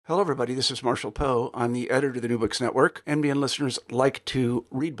Hello, everybody. This is Marshall Poe. I'm the editor of the New Books Network. NBN listeners like to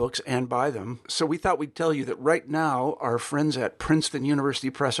read books and buy them. So we thought we'd tell you that right now, our friends at Princeton University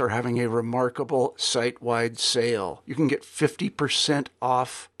Press are having a remarkable site-wide sale. You can get 50%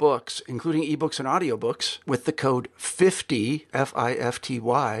 off books, including ebooks and audiobooks, with the code 50,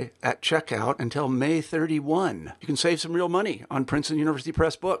 F-I-F-T-Y, at checkout until May 31. You can save some real money on Princeton University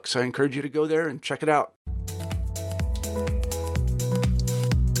Press books. I encourage you to go there and check it out.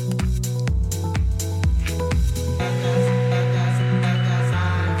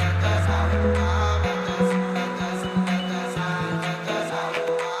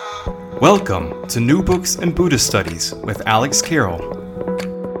 Welcome to New Books and Buddhist Studies with Alex Carroll.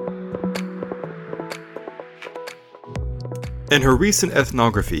 In her recent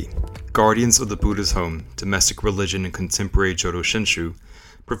ethnography, Guardians of the Buddha's Home, Domestic Religion and Contemporary Jodo Shinshu,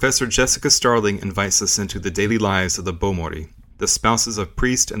 Professor Jessica Starling invites us into the daily lives of the Bomori, the spouses of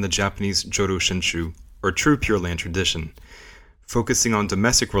priest in the Japanese Jodo Shinshu, or true Pure Land tradition. Focusing on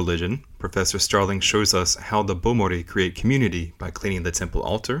domestic religion, Professor Starling shows us how the Bomori create community by cleaning the temple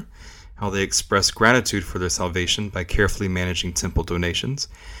altar, how they express gratitude for their salvation by carefully managing temple donations,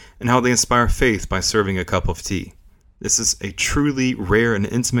 and how they inspire faith by serving a cup of tea. This is a truly rare and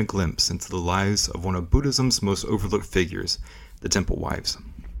intimate glimpse into the lives of one of Buddhism's most overlooked figures, the Temple Wives.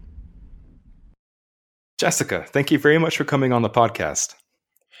 Jessica, thank you very much for coming on the podcast.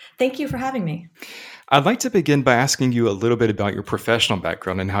 Thank you for having me. I'd like to begin by asking you a little bit about your professional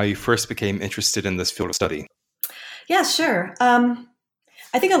background and how you first became interested in this field of study. Yeah, sure.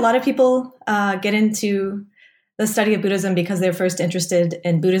 I think a lot of people get into the study of Buddhism because they're first interested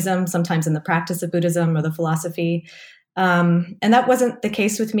in Buddhism, sometimes in the practice of Buddhism or the philosophy. And that wasn't the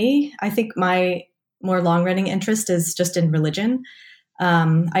case with me. I think my more long-running interest is just in religion.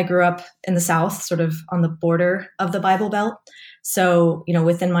 I grew up in the South, sort of on the border of the Bible Belt. So,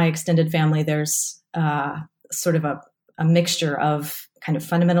 within my extended family, there's sort of a mixture of kind of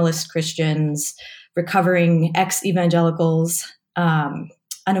fundamentalist Christians, recovering ex-evangelicals,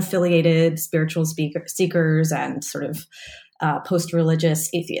 unaffiliated spiritual seekers, and sort of post-religious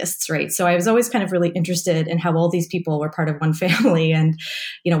atheists, right? So I was always kind of really interested in how all these people were part of one family and,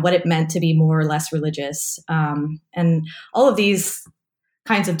 what it meant to be more or less religious. And all of these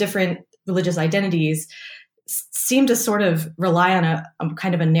kinds of different religious identities seem to sort of rely on a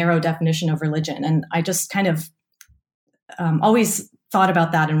kind of a narrow definition of religion. And I just kind of always thought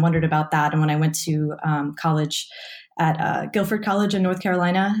about that and wondered about that. And when I went to college at Guilford College in North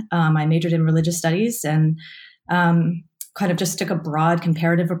Carolina, I majored in religious studies and kind of just took a broad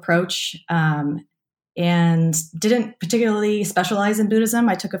comparative approach and didn't particularly specialize in Buddhism.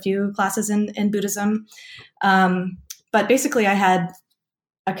 I took a few classes in Buddhism. But basically, I had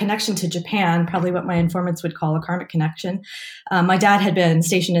a connection to Japan, probably what my informants would call a karmic connection. My dad had been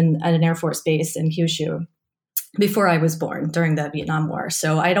stationed at an Air Force base in Kyushu before I was born during the Vietnam War.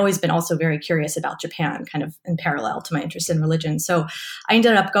 So I'd always been also very curious about Japan, kind of in parallel to my interest in religion. So I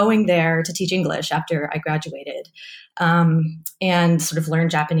ended up going there to teach English after I graduated and sort of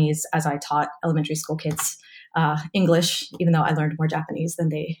learned Japanese as I taught elementary school kids English, even though I learned more Japanese than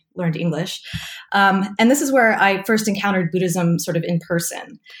they learned English. And this is where I first encountered Buddhism sort of in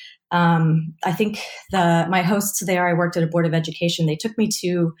person. I think my hosts there, I worked at a board of education. They took me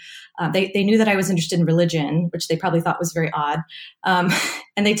to, they knew that I was interested in religion, which they probably thought was very odd.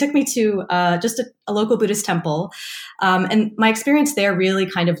 And they took me to just a local Buddhist temple. And my experience there really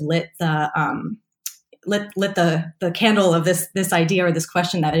kind of lit the candle of this idea or this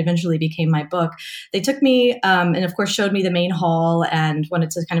question that eventually became my book. They took me and of course showed me the main hall and wanted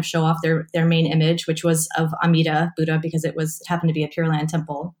to kind of show off their main image, which was of Amida Buddha, because it happened to be a Pure Land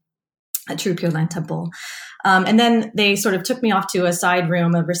temple. A true Pure Land temple. And then they sort of took me off to a side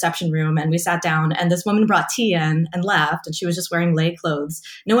room, a reception room, and we sat down and this woman brought tea in and left, and she was just wearing lay clothes.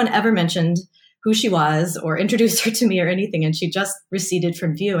 No one ever mentioned who she was or introduced her to me or anything, and she just receded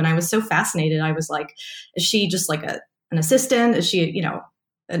from view. And I was so fascinated. I was like, is she just like an assistant? Is she,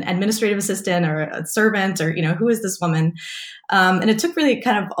 an administrative assistant or a servant, or, who is this woman? And it took really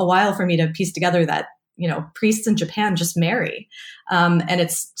kind of a while for me to piece together that, priests in Japan just marry. And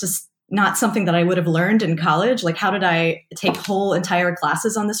it's just not something that I would have learned in college. Like, how did I take whole entire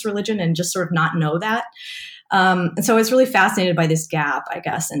classes on this religion and just sort of not know that? And so I was really fascinated by this gap, I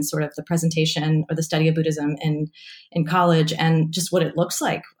guess, in sort of the presentation or the study of Buddhism in college and just what it looks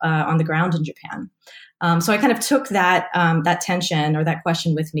like on the ground in Japan. So I kind of took that tension or that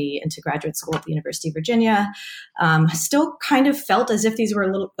question with me into graduate school at the University of Virginia. Still kind of felt as if these were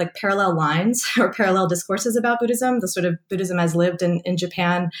a little like parallel lines or parallel discourses about Buddhism, the sort of Buddhism as lived in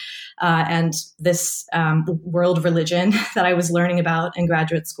Japan, and this world religion that I was learning about in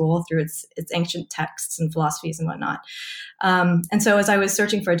graduate school through its ancient texts and philosophies and whatnot. And so as I was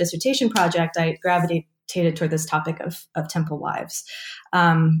searching for a dissertation project, I gravitated toward this topic of temple wives.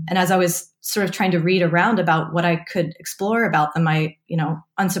 And as I was sort of trying to read around about what I could explore about them, I,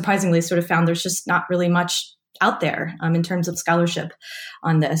 unsurprisingly sort of found there's just not really much out there in terms of scholarship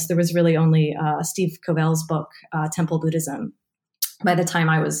on this. There was really only Steve Covell's book, Temple Buddhism, by the time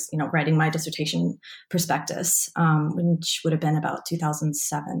I was, writing my dissertation prospectus, which would have been about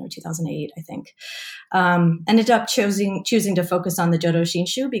 2007 or 2008, I think. Ended up choosing to focus on the Jodo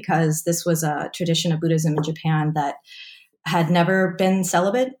Shinshu because this was a tradition of Buddhism in Japan that had never been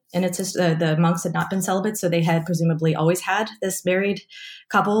celibate, and the monks had not been celibate, so they had presumably always had this married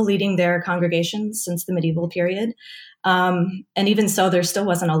couple leading their congregations since the medieval period. And even so, there still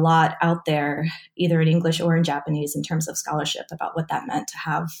wasn't a lot out there, either in English or in Japanese, in terms of scholarship about what that meant to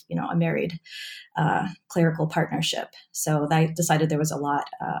have, a married clerical partnership. So I decided there was a lot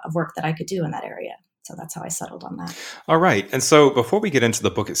of work that I could do in that area. So that's how I settled on that. All right. And so before we get into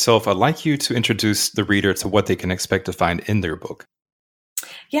the book itself, I'd like you to introduce the reader to what they can expect to find in their book.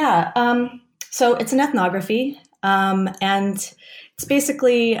 Yeah. So it's an ethnography, and it's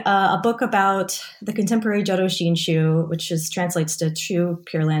basically a book about the contemporary Jodo Shinshu, which translates to True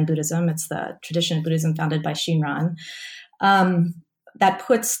Pure Land Buddhism. It's the tradition of Buddhism founded by Shinran. That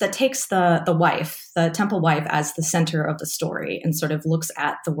takes the wife, the temple wife, as the center of the story and sort of looks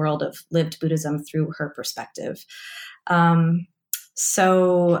at the world of lived Buddhism through her perspective. And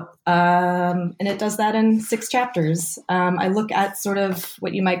it does that in 6 chapters. I look at sort of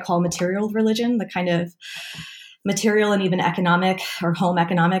what you might call material religion, the kind of material and even economic or home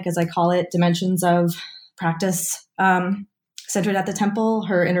economic, as I call it, dimensions of practice centered at the temple,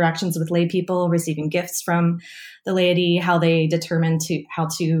 her interactions with lay people, receiving gifts from the laity, how they determine how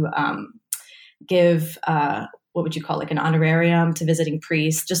to give, what would you call like an honorarium to visiting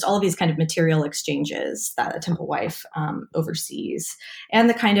priests, just all of these kind of material exchanges that a temple wife oversees, and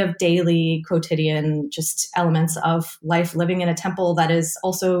the kind of daily, quotidian, just elements of life living in a temple that is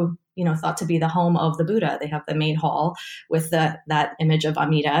also, thought to be the home of the Buddha. They have the main hall with that image of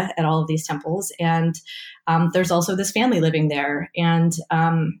Amida at all of these temples. And there's also this family living there, and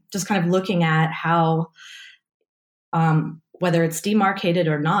just kind of looking at how, whether it's demarcated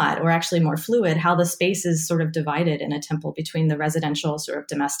or not, or actually more fluid, how the space is sort of divided in a temple between the residential sort of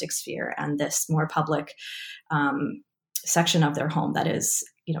domestic sphere and this more public section of their home that is,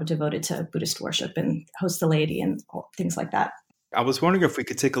 devoted to Buddhist worship and hosts the laity and things like that. I was wondering if we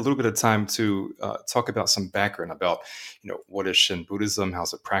could take a little bit of time to talk about some background about, what is Shin Buddhism,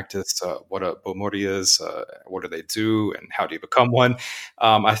 how's it practiced, what a Bomori is, what do they do, and how do you become one?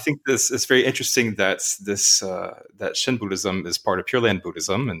 I think this is very interesting that that Shin Buddhism is part of Pure Land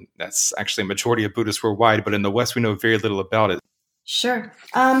Buddhism, and that's actually a majority of Buddhists worldwide, but in the West we know very little about it. Sure.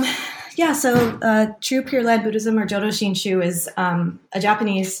 So True Pure Land Buddhism, or Jodo Shinshu, is a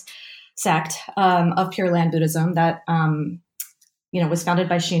Japanese sect of Pure Land Buddhism that was founded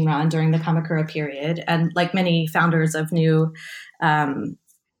by Shinran during the Kamakura period. And like many founders of new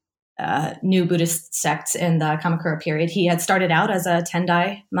Buddhist sects in the Kamakura period, he had started out as a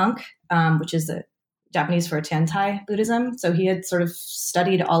Tendai monk, which is the Japanese for Tentai Buddhism. So he had sort of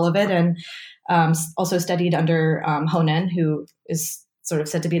studied all of it, and also studied under Honen, who is sort of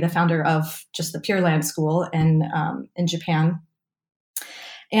said to be the founder of just the Pure Land school in Japan.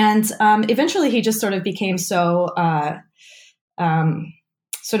 And eventually he just sort of became so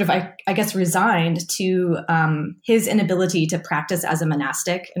I guess, resigned to his inability to practice as a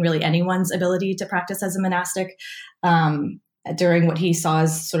monastic, and really anyone's ability to practice as a monastic during what he saw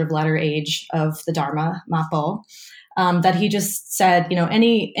as sort of latter age of the Dharma, Mappo, that he just said,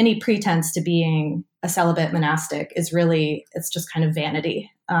 any pretense to being a celibate monastic it's just kind of vanity.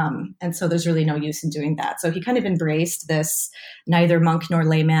 And so there's really no use in doing that. So he kind of embraced this neither monk nor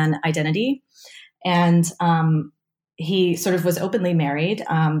layman identity. And he sort of was openly married.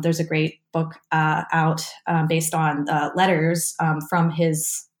 There's a great book out based on letters from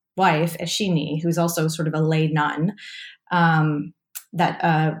his wife, Eshini, who's also sort of a lay nun,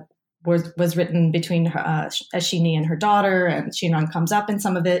 that was written between Eshini and her daughter, and Shinran comes up in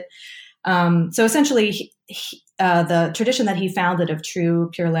some of it. So essentially, the tradition that he founded of True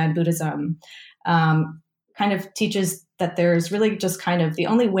Pure Land Buddhism kind of teaches that there's really just kind of the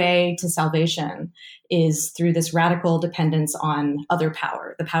only way to salvation is through this radical dependence on other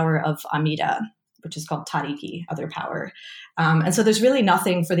power, the power of Amida, which is called tariki, other power. And so there's really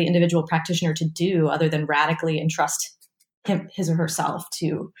nothing for the individual practitioner to do other than radically entrust his or herself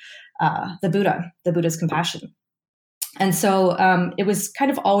to the Buddha's compassion. And so it was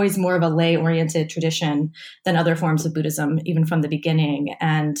kind of always more of a lay-oriented tradition than other forms of Buddhism, even from the beginning.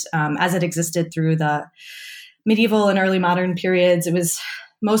 And as it existed through the medieval and early modern periods, it was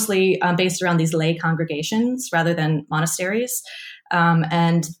mostly based around these lay congregations rather than monasteries.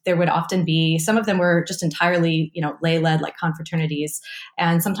 And there would often be, some of them were just entirely, lay-led, like confraternities.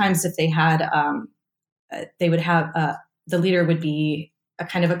 And sometimes if they had, they would have, the leader would be a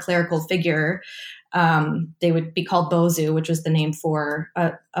kind of a clerical figure. They would be called bozu, which was the name for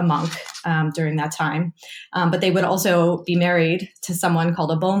a monk during that time. But they would also be married to someone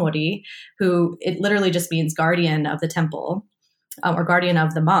called a bomori, who it literally just means guardian of the temple or guardian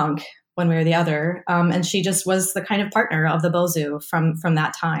of the monk, one way or the other. And she just was the kind of partner of the bozu from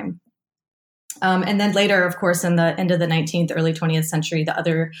that time. And then later, of course, in the end of the 19th, early 20th century, the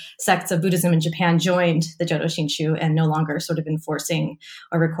other sects of Buddhism in Japan joined the Jodo Shinshu and no longer sort of enforcing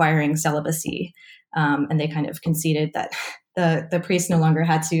or requiring celibacy. And they kind of conceded that the priests no longer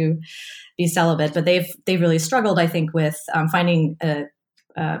had to be celibate. But they've really struggled, I think, with finding a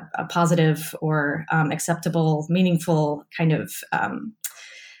positive or acceptable, meaningful kind of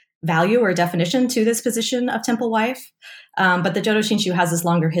value or definition to this position of temple wife. But the Jodo Shinshu has this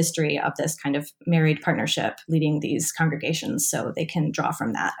longer history of this kind of married partnership leading these congregations. So they can draw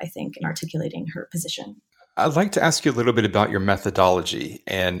from that, I think, in articulating her position. I'd like to ask you a little bit about your methodology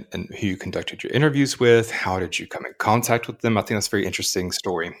and who you conducted your interviews with. How did you come in contact with them? I think that's a very interesting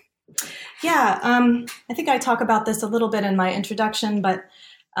story. Yeah, I think I talk about this a little bit in my introduction, but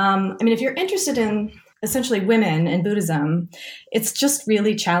if you're interested in essentially women in Buddhism, it's just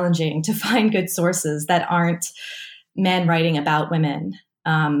really challenging to find good sources that aren't men writing about women.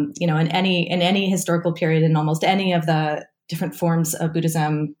 In any historical period, in almost any of the different forms of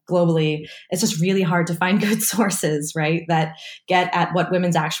Buddhism globally, it's just really hard to find good sources, right, that get at what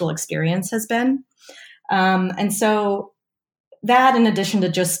women's actual experience has been. And so that, in addition to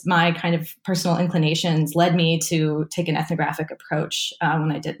just my kind of personal inclinations, led me to take an ethnographic approach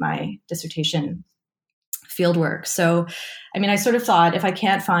when I did my dissertation fieldwork. So, I sort of thought, if I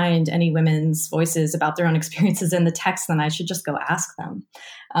can't find any women's voices about their own experiences in the text, then I should just go ask them,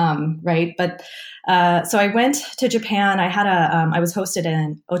 right? But so I went to Japan. I was hosted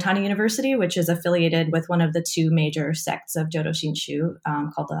in Otani University, which is affiliated with one of the two major sects of Jodo Shinshu,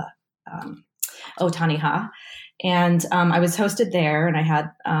 called the Otani-ha. And I was hosted there, and I had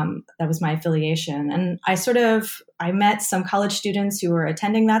that was my affiliation. And I met some college students who were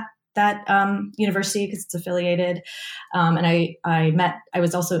attending that university because it's affiliated. And I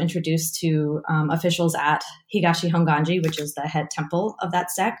was also introduced to officials at Higashi Honganji, which is the head temple of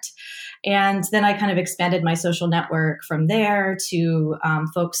that sect. And then I kind of expanded my social network from there to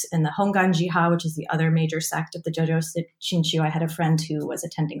folks in the Honganji-ha, which is the other major sect of the Jodo Shinshu. I had a friend who was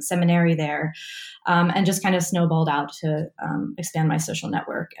attending seminary there, and just kind of snowballed out to expand my social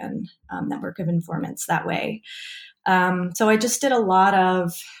network and network of informants that way. So I just did a lot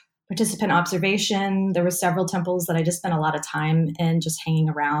of participant observation. There were several temples that I just spent a lot of time in, just hanging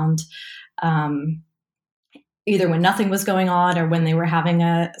around, either when nothing was going on or when they were having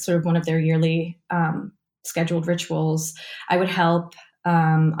a sort of one of their yearly scheduled rituals. I would help.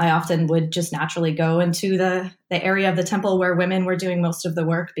 I often would just naturally go into the area of the temple where women were doing most of the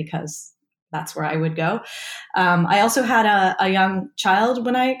work because that's where I would go. I also had a young child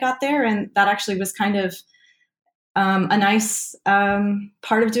when I got there, and that actually was kind of a nice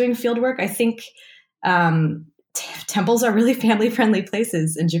part of doing field work. I think temples are really family-friendly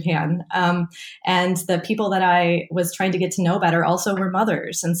places in Japan. And the people that I was trying to get to know better also were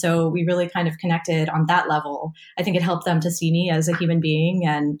mothers. And so we really kind of connected on that level. I think it helped them to see me as a human being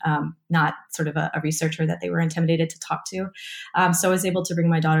and not sort of a researcher that they were intimidated to talk to. So I was able to bring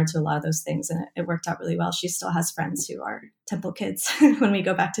my daughter to a lot of those things, and it worked out really well. She still has friends who are temple kids when we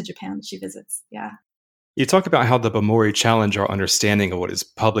go back to Japan. She visits. Yeah. You talk about how the Bomori challenge our understanding of what is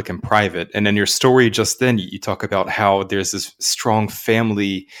public and private. And in your story just then, you talk about how there's this strong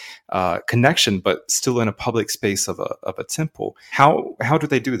family connection, but still in a public space of a temple. How do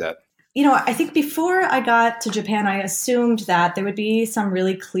they do that? I think before I got to Japan, I assumed that there would be some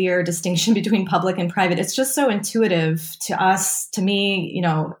really clear distinction between public and private. It's just so intuitive to us, to me,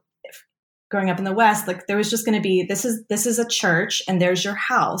 growing up in the West, like there was just going to be, this is a church and there's your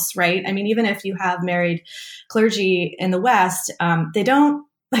house, right? I mean, even if you have married clergy in the West, they don't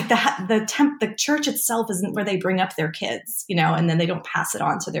like the church itself isn't where they bring up their kids, and then they don't pass it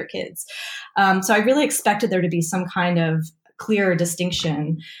on to their kids. So I really expected there to be some kind of clear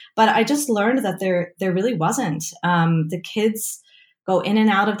distinction. But I just learned that there really wasn't. The kids go in and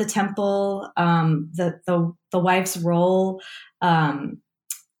out of the temple. The wife's role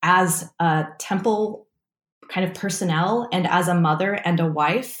as a temple kind of personnel and as a mother and a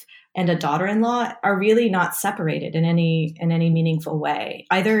wife and a daughter-in-law are really not separated in any meaningful way.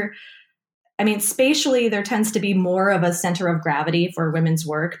 Either, I mean, spatially, there tends to be more of a center of gravity for women's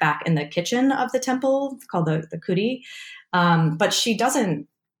work back in the kitchen of the temple, called the kuri. But she doesn't,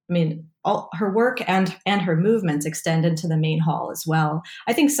 I mean, all her work and her movements extend into the main hall as well.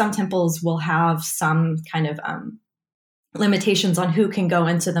 I think some temples will have some kind of limitations on who can go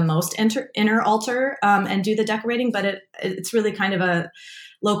into the most inner altar and do the decorating, but it's really kind of a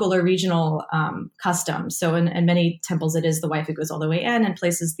local or regional custom. So in many temples, it is the wife who goes all the way in and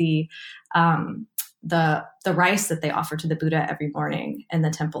places the rice that they offer to the Buddha every morning in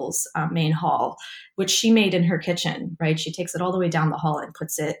the temple's main hall, which she made in her kitchen, right? She takes it all the way down the hall and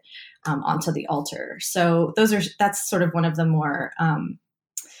puts it onto the altar. So that's sort of one of the more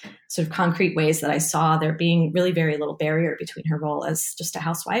sort of concrete ways that I saw there being really very little barrier between her role as just a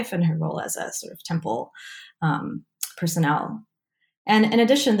housewife and her role as a sort of temple personnel. And in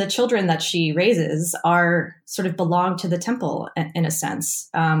addition, the children that she raises are sort of belong to the temple in a sense.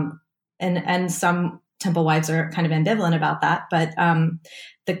 And some temple wives are kind of ambivalent about that, but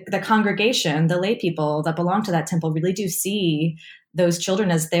the congregation, the lay people that belong to that temple really do see those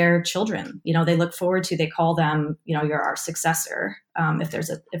children as their children. You know, they look forward to, they call them, you know, you're our successor. If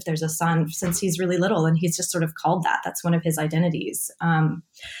there's a son, since he's really little, and he's just sort of called that. That's one of his identities.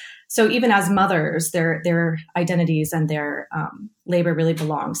 So even as mothers, their identities and their labor really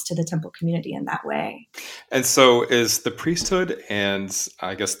belongs to the temple community in that way. And so is the priesthood and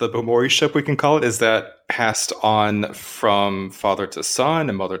I guess the Bomoriship, we can call it, is that passed on from father to son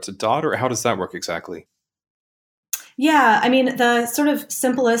and mother to daughter? How does that work exactly? Yeah, I mean, the sort of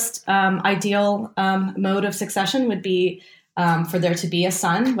simplest ideal mode of succession would be for there to be a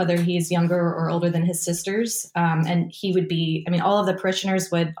son, whether he's younger or older than his sisters. And he would be, I mean, all of the parishioners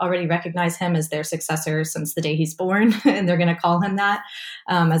would already recognize him as their successor since the day he's born, and they're going to call him that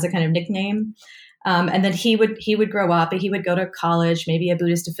as a kind of nickname. And then he would grow up, and he would go to college, maybe a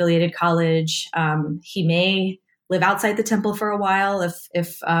Buddhist affiliated college. He may live outside the temple for a while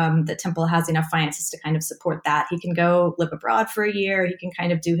if the temple has enough finances to kind of support that. He can go live abroad for a year. He can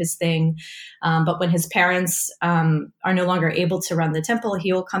kind of do his thing. But when his parents are no longer able to run the temple,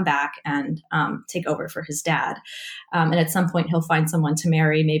 he will come back and take over for his dad. And at some point, he'll find someone to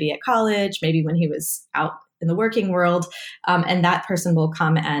marry, maybe at college, maybe when he was out in the working world. And that person will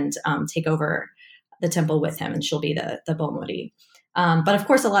come and take over the temple with him, and she'll be the Bomori. But of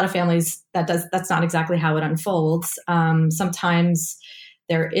course, a lot of families, that's not exactly how it unfolds. Sometimes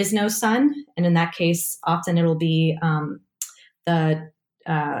there is no son, and in that case, often it'll be the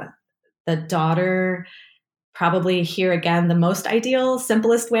daughter. Probably here again, the most ideal,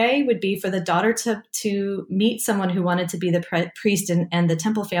 simplest way would be for the daughter to meet someone who wanted to be the priest, and the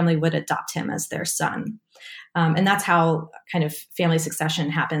temple family would adopt him as their son. And that's how kind of family succession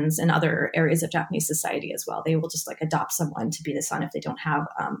happens in other areas of Japanese society as well. They will just like adopt someone to be the son if they don't have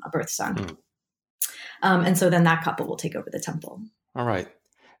a birth son. And so then that couple will take over the temple. All right.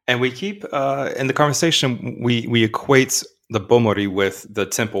 And we keep, in the conversation, we equate the Bomori with the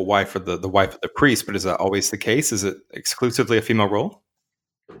temple wife or the wife of the priest, but is that always the case? Is it exclusively a female role?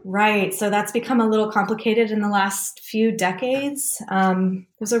 Right. So that's become a little complicated in the last few decades.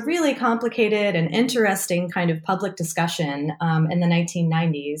 There's a really complicated and interesting kind of public discussion in the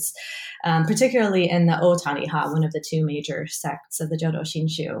 1990s, particularly in the Otaniha, one of the two major sects of the Jodo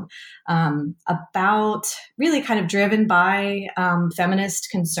Shinshu, about really kind of driven by feminist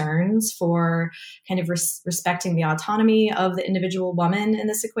concerns for kind of respecting the autonomy of the individual woman in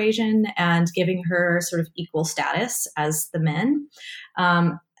this equation and giving her sort of equal status as the men.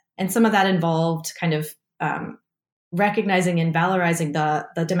 And some of that involved kind of recognizing and valorizing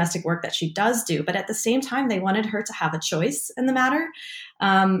the domestic work that she does do. But at the same time, they wanted her to have a choice in the matter.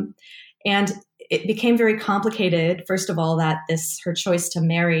 And it became very complicated, first of all, that her choice to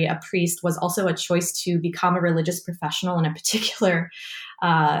marry a priest was also a choice to become a religious professional in a particular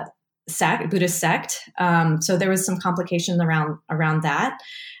Buddhist sect. So there was some complication around that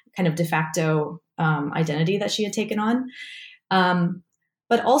kind of de facto identity that she had taken on.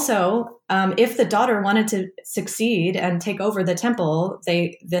 But also, if the daughter wanted to succeed and take over the temple,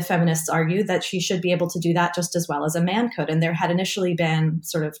 the feminists argued that she should be able to do that just as well as a man could. And there had initially been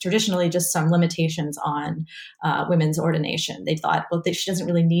sort of traditionally just some limitations on women's ordination. They thought, well, she doesn't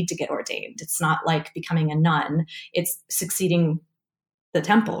really need to get ordained. It's not like becoming a nun. It's succeeding the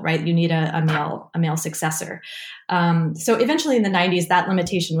temple, right? You need a male successor. So eventually in the 90s, that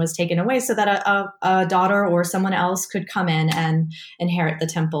limitation was taken away so that a daughter or someone else could come in and inherit the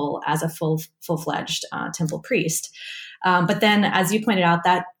temple as a full-fledged temple priest. But then, as you pointed out,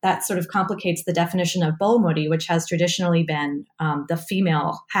 that sort of complicates the definition of Bolmori, which has traditionally been the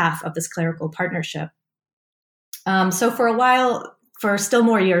female half of this clerical partnership. So for a while, for still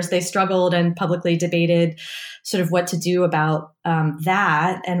more years, they struggled and publicly debated sort of what to do about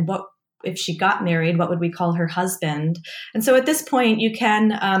that, and what, if she got married, what would we call her husband? And so at this point, you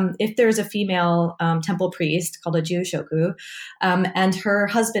can, if there's a female temple priest called a Jushoku, and her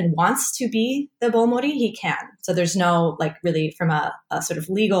husband wants to be the Bolmori, he can. So there's no, like, really from a sort of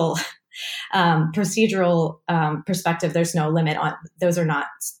legal procedural perspective, there's no limit on, those are not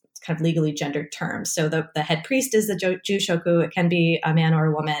kind of legally gendered terms. So the head priest is the Jushoku. It can be a man or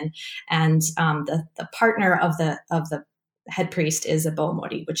a woman, and the partner of the head priest is a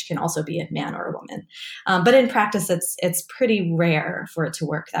Bolmori, which can also be a man or a woman. But in practice, it's pretty rare for it to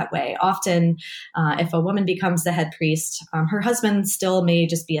work that way. Often, if a woman becomes the head priest, her husband still may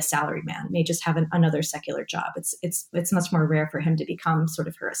just be a salary man, may just have another secular job. It's much more rare for him to become sort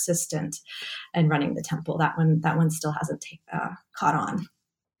of her assistant and running the temple. That one still hasn't caught on.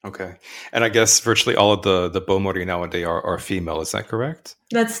 Okay. And I guess virtually all of the Bolmori nowadays are female. Is that correct?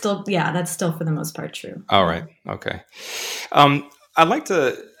 That's still for the most part true. All right. Okay. I'd like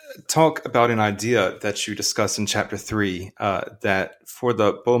to talk about an idea that you discussed in chapter 3, that for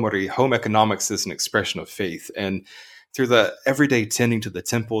the Bolmori, home economics is an expression of faith. And through the everyday tending to the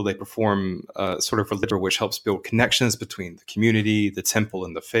temple, they perform sort of religion which helps build connections between the community, the temple,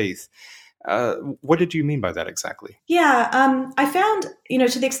 and the faith. What did you mean by that exactly? Yeah, I found,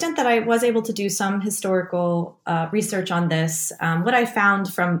 to the extent that I was able to do some historical research on this, what I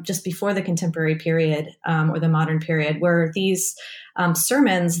found from just before the contemporary period or the modern period were these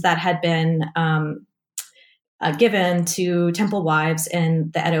sermons that had been given to temple wives in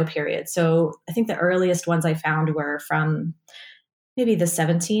the Edo period. So I think the earliest ones I found were from maybe the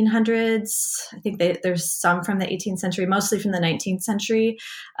 1700s. I think there's some from the 18th century, mostly from the 19th century.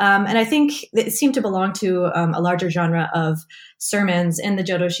 And I think it seemed to belong to a larger genre of sermons in the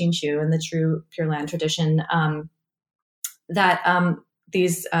Jodo Shinshu, in the true Pure Land tradition, that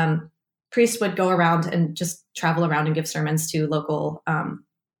these priests would go around and just travel around and give sermons to local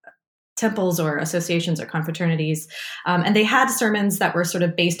temples or associations or confraternities. And they had sermons that were sort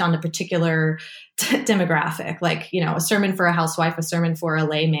of based on a particular demographic, like, a sermon for a housewife, a sermon for a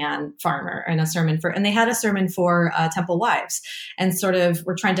layman farmer, and and they had a sermon for temple wives, and sort of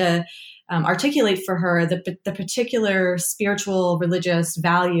were trying to articulate for her the particular spiritual, religious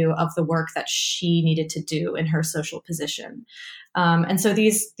value of the work that she needed to do in her social position. And so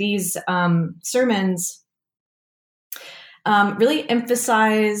these sermons really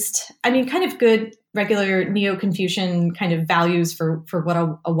emphasized, kind of good, regular Neo-Confucian kind of values for what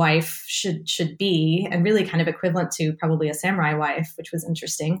a wife should be, and really kind of equivalent to probably a samurai wife, which was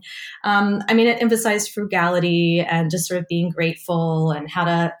interesting. It emphasized frugality and just sort of being grateful, and how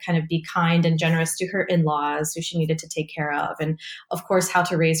to kind of be kind and generous to her in-laws who she needed to take care of. And of course, how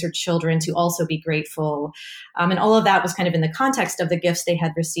to raise her children to also be grateful. And all of that was kind of in the context of the gifts they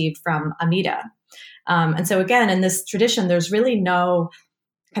had received from Amida. And so again, in this tradition, there's really no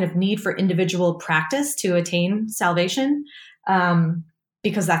kind of need for individual practice to attain salvation,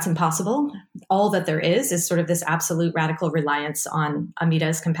 because that's impossible. All that there is sort of this absolute radical reliance on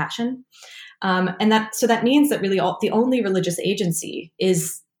Amida's compassion. And that means that really the only religious agency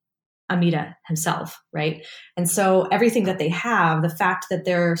is Amida himself, right? And so everything that they have, the fact that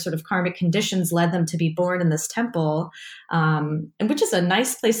their sort of karmic conditions led them to be born in this temple, and which is a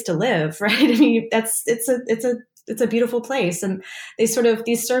nice place to live, right? It's a beautiful place. And these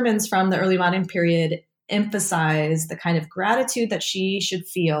sermons from the early modern period emphasize the kind of gratitude that she should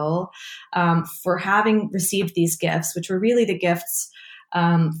feel for having received these gifts, which were really the gifts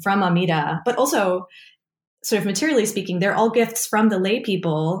from Amida, but also sort of materially speaking, they're all gifts from the lay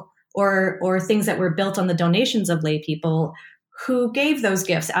people, or things that were built on the donations of lay people who gave those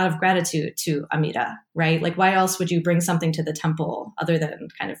gifts out of gratitude to Amida, right? Like, why else would you bring something to the temple other than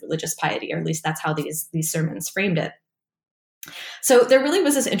kind of religious piety? Or at least that's how these sermons framed it. So there really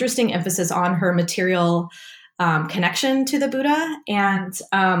was this interesting emphasis on her material connection to the Buddha, and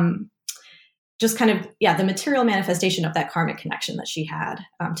just kind of, the material manifestation of that karmic connection that she had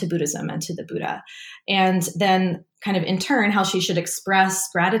to Buddhism and to the Buddha. And then kind of in turn how she should express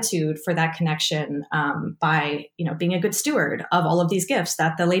gratitude for that connection by, being a good steward of all of these gifts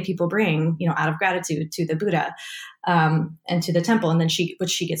that the lay people bring, out of gratitude to the Buddha and to the temple, and then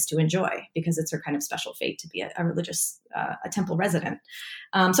which she gets to enjoy because it's her kind of special fate to be a religious, a temple resident.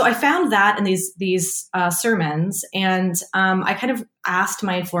 So I found that in these sermons, and I kind of asked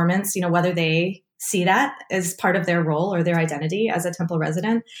my informants, whether they see that as part of their role or their identity as a temple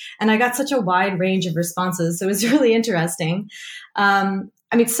resident. And I got such a wide range of responses. So it was really interesting. Some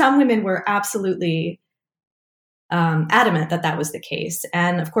women were absolutely adamant that was the case.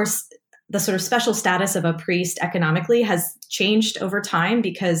 And of course, the sort of special status of a priest economically has changed over time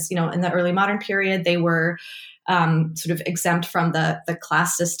because, in the early modern period, they were sort of exempt from the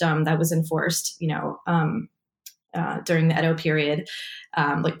class system that was enforced, during the Edo period.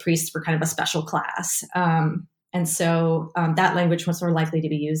 Like priests were kind of a special class. And so that language was more likely to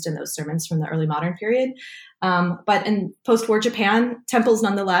be used in those sermons from the early modern period. But in post-war Japan, temples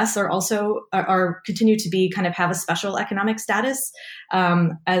nonetheless are continue to be kind of have a special economic status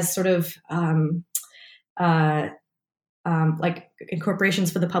as sort of like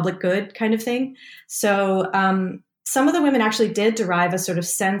incorporations for the public good kind of thing. So some of the women actually did derive a sort of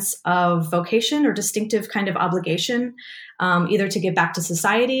sense of vocation or distinctive kind of obligation, either to give back to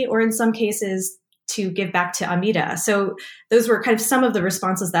society or in some cases to give back to Amida. So those were kind of some of the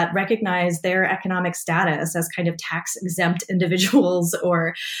responses that recognize their economic status as kind of tax exempt individuals,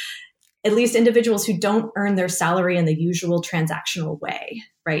 or at least individuals who don't earn their salary in the usual transactional way,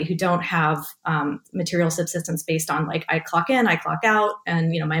 right? Who don't have material subsistence based on like, I clock in, I clock out,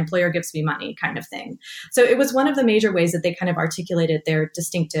 and my employer gives me money kind of thing. So it was one of the major ways that they kind of articulated their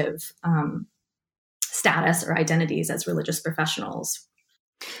distinctive status or identities as religious professionals.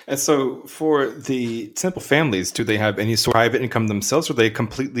 And so for the temple families, do they have any sort of private income themselves, or are they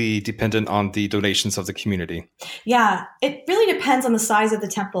completely dependent on the donations of the community? Yeah, it really depends on the size of the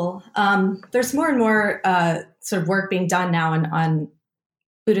temple. There's more and more sort of work being done now on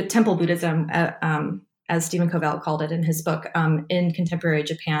temple Buddhism, as Stephen Covell called it in his book, in contemporary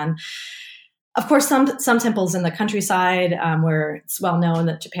Japan. Of course, some temples in the countryside where it's well known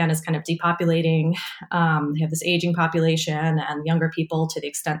that Japan is kind of depopulating. They have this aging population, and younger people, to the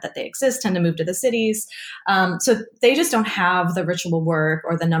extent that they exist, tend to move to the cities. So they just don't have the ritual work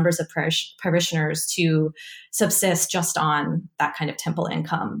or the numbers of parishioners to subsist just on that kind of temple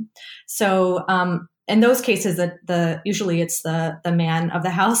income. So in those cases, usually it's the man of the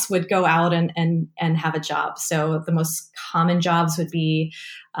house would go out and have a job. So the most common jobs would be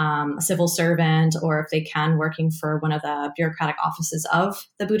a civil servant, or if they can, working for one of the bureaucratic offices of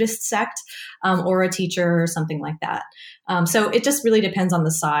the Buddhist sect, or a teacher or something like that. So it just really depends on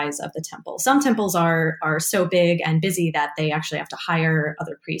the size of the temple. Some temples are so big and busy that they actually have to hire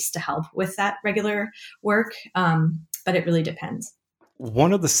other priests to help with that regular work, but it really depends.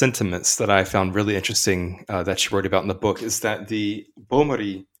 One of the sentiments that I found really interesting that you wrote about in the book is that the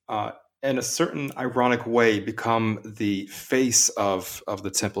Bomori, in a certain ironic way, become the face of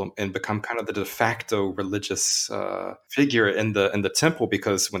the temple and become kind of the de facto religious figure in the temple,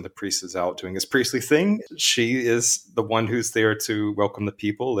 because when the priest is out doing his priestly thing, she is the one who's there to welcome the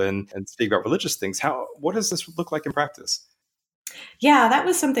people and speak about religious things. What does this look like in practice? Yeah, that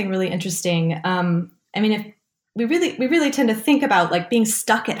was something really interesting. We really tend to think about like being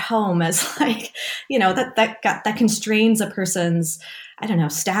stuck at home as like, that constrains a person's,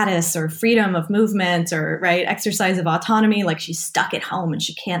 status or freedom of movement or exercise of autonomy. Like she's stuck at home and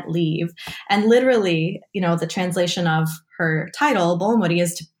she can't leave. And literally, the translation of her title, Bomori,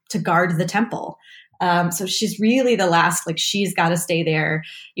 is to guard the temple. So she's really the last, she's got to stay there.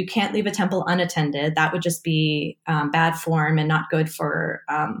 You can't leave a temple unattended. That would just be bad form and not good for,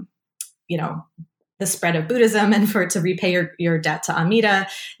 the spread of Buddhism and for it to repay your debt to Amida.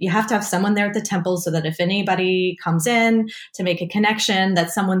 You have to have someone there at the temple so that if anybody comes in to make a connection, that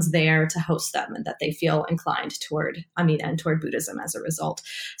someone's there to host them and that they feel inclined toward Amida and toward Buddhism as a result.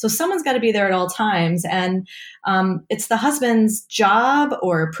 So someone's got to be there at all times. And it's the husband's job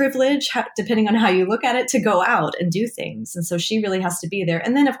or privilege, depending on how you look at it, to go out and do things. And so she really has to be there.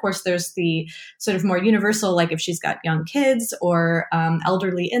 And then, of course, there's the sort of more universal, like if she's got young kids or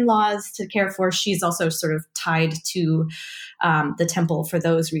elderly in-laws to care for, she's also sort of tied to the temple for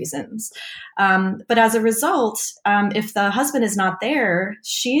those reasons. But as a result, if the husband is not there,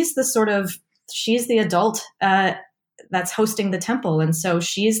 she's the adult that's hosting the temple. And so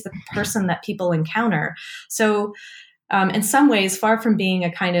she's the person that people encounter. So in some ways, far from being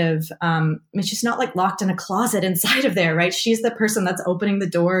a kind of, she's not like locked in a closet inside of there, right? She's the person that's opening the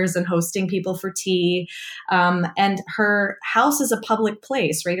doors and hosting people for tea. And her house is a public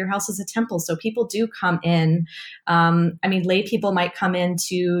place, right? Her house is a temple. So people do come in. Lay people might come in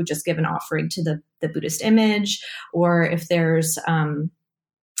to just give an offering to the Buddhist image, or if there's,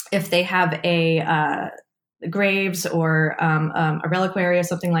 if they have graves or a reliquary or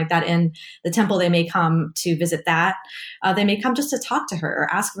something like that in the temple, they may come to visit that. They may come just to talk to her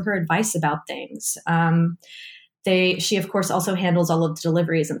or ask for her advice about things. She, of course, also handles all of the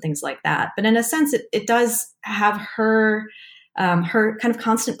deliveries and things like that. But in a sense, it does have her kind of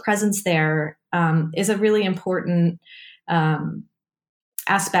constant presence there is a really important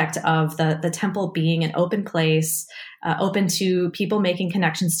aspect of the temple being an open place, open to people making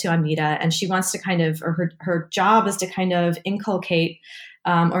connections to Amida. And she wants to kind of, or her job is to kind of inculcate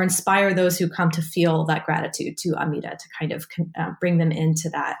or inspire those who come to feel that gratitude to Amida, to kind of bring them into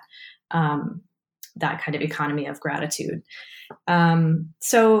that kind of economy of gratitude.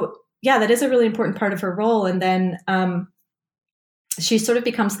 So yeah, that is a really important part of her role. And then she sort of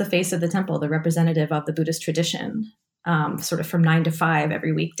becomes the face of the temple, the representative of the Buddhist tradition. Sort of from 9 to 5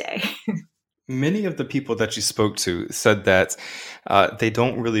 every weekday. Many of the people that you spoke to said that they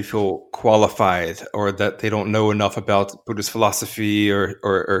don't really feel qualified, or that they don't know enough about Buddhist philosophy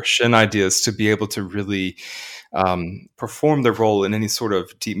or Shin ideas to be able to really perform their role in any sort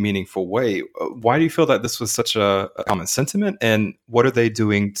of deep, meaningful way. Why do you feel that this was such a common sentiment? And what are they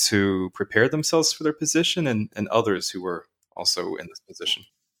doing to prepare themselves for their position and others who were also in this position?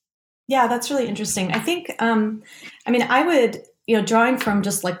 Yeah, that's really interesting. I think, I would, drawing from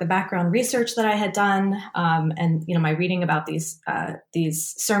just like the background research that I had done, and my reading about these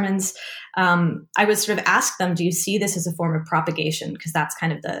sermons, I would sort of ask them, do you see this as a form of propagation? Because that's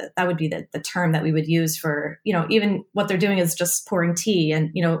kind of that would be the term that we would use for, even what they're doing is just pouring tea.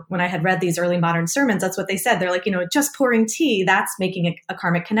 And, when I had read these early modern sermons, that's what they said. They're like, just pouring tea, that's making a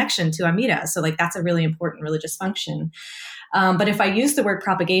karmic connection to Amida. So like, that's a really important religious function. But if I use the word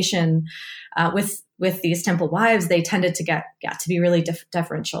propagation with these temple wives, they tended to get to be really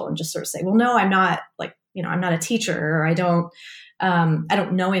deferential and just sort of say, well, no, I'm not I'm not a teacher, or I don't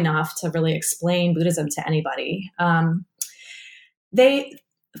know enough to really explain Buddhism to anybody. For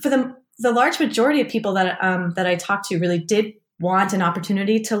the large majority of people that I talked to really did want an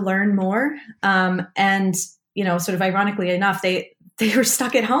opportunity to learn more. And, sort of ironically enough, they were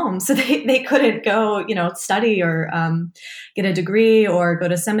stuck at home. So they couldn't go, study or get a degree or go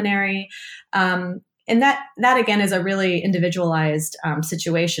to seminary. And that again is a really individualized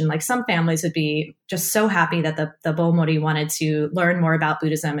situation. Like some families would be just so happy that the Bomori wanted to learn more about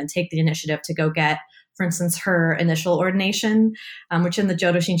Buddhism and take the initiative to go get, for instance, her initial ordination, which in the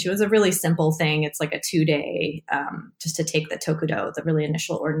Jodo Shinshu is a really simple thing. It's like a 2-day just to take the Tokudo, the really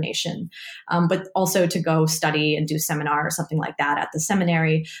initial ordination, but also to go study and do seminar or something like that at the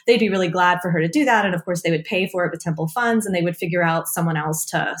seminary. They'd be really glad for her to do that. And of course, they would pay for it with temple funds, and they would figure out someone else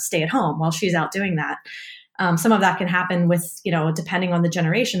to stay at home while she's out doing that. Some of that can happen with, depending on the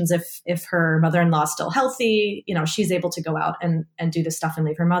generations. If her mother-in-law is still healthy, she's able to go out and do this stuff and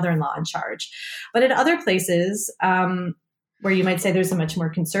leave her mother-in-law in charge. But at other places where you might say there's a much more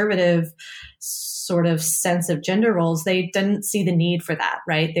conservative sort of sense of gender roles, they didn't see the need for that,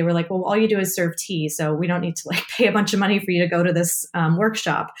 right? They were like, well, all you do is serve tea, so we don't need to pay a bunch of money for you to go to this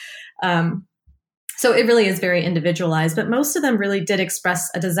workshop. So it really is very individualized, but most of them really did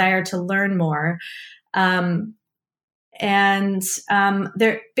express a desire to learn more. They're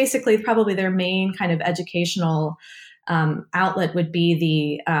basically probably their main kind of educational outlet would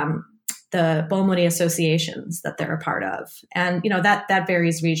be the Bomori associations that they're a part of. And, that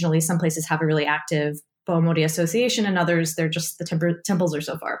varies regionally. Some places have a really active Bomori association, and others, they're just the temples are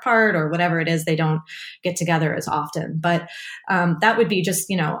so far apart or whatever it is, they don't get together as often. But that would be just,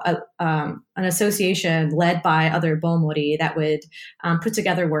 an association led by other Bomori that would put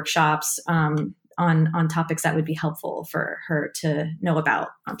together workshops on topics that would be helpful for her to know about,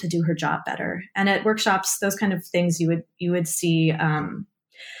 to do her job better. And at workshops, those kind of things, you would see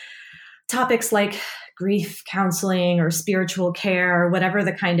topics like grief counseling or spiritual care, or whatever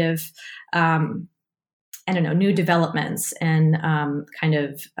the kind of new developments and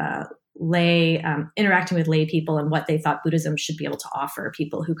interacting with lay people and what they thought Buddhism should be able to offer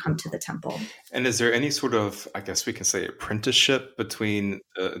people who come to the temple. And is there any sort of, I guess we can say, apprenticeship between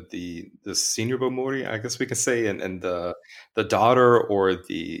the senior Bomori, I guess we can say, and the daughter or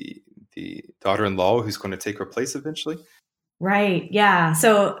the daughter-in-law who's going to take her place eventually? Right. Yeah.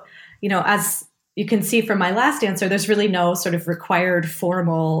 So, as you can see from my last answer, there's really no sort of required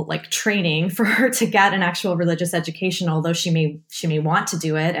formal like training for her to get an actual religious education, although she may want to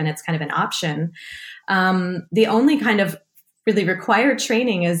do it, and it's kind of an option. The only kind of really required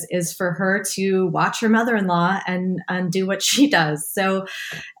training is for her to watch her mother-in-law and do what she does. So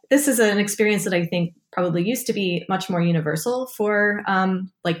this is an experience that I think probably used to be much more universal for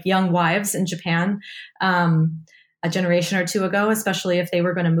like young wives in Japan a generation or two ago, especially if they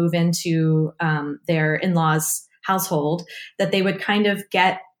were going to move into their in-laws' household, that they would kind of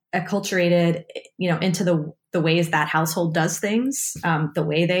get acculturated, into the ways that household does things, the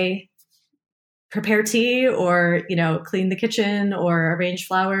way they prepare tea or, clean the kitchen or arrange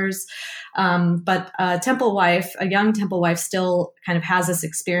flowers. But a young temple wife still kind of has this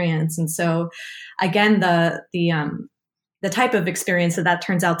experience. And so again, the type of experience that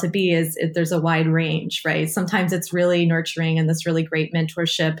turns out to be is there's a wide range, right? Sometimes it's really nurturing and this really great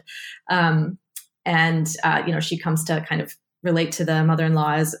mentorship. She comes to kind of relate to the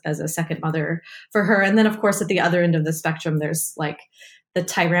mother-in-law as a second mother for her. And then of course, at the other end of the spectrum, there's like the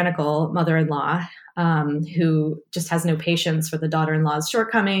tyrannical mother-in-law who just has no patience for the daughter-in-law's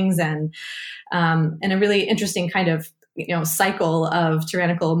shortcomings, and a really interesting kind of cycle of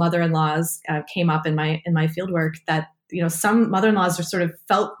tyrannical mother-in-laws came up in my fieldwork, that some mother-in-laws are sort of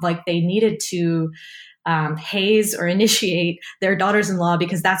felt like they needed to haze or initiate their daughters-in-law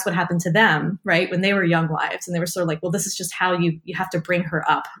because that's what happened to them, right, when they were young wives, and they were sort of like, well, this is just how you have to bring her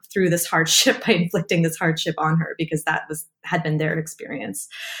up through this hardship by inflicting this hardship on her, because that had been their experience.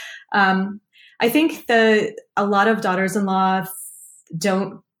 I think a lot of daughters-in-law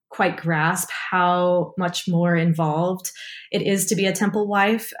don't quite grasp how much more involved it is to be a temple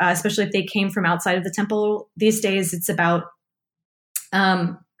wife, especially if they came from outside of the temple. These days, it's about,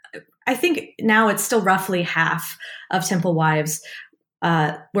 I think now it's still roughly half of temple wives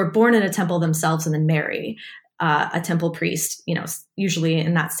were born in a temple themselves and then marry a temple priest, usually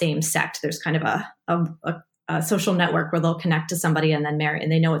in that same sect. There's kind of a social network where they'll connect to somebody and then marry, and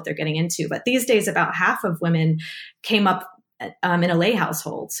they know what they're getting into. But these days, about half of women came up in a lay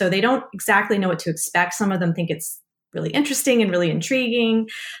household. So they don't exactly know what to expect. Some of them think it's really interesting and really intriguing.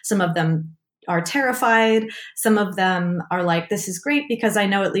 Some of them are terrified. Some of them are like, this is great because I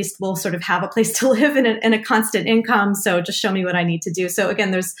know at least we'll sort of have a place to live and a constant income. So just show me what I need to do. So again,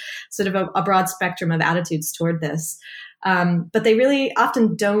 there's sort of a broad spectrum of attitudes toward this. But they really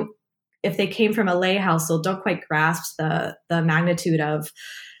often don't, if they came from a lay household, don't quite grasp the magnitude of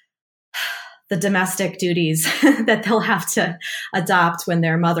the domestic duties that they'll have to adopt when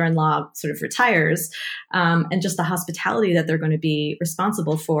their mother-in-law sort of retires, and just the hospitality that they're going to be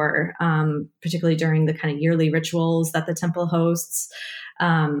responsible for, particularly during the kind of yearly rituals that the temple hosts.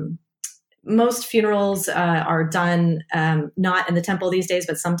 Most funerals are done not in the temple these days,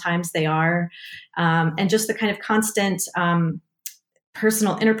 but sometimes they are. And just the kind of constant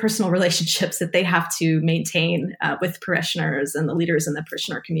interpersonal relationships that they have to maintain with parishioners and the leaders in the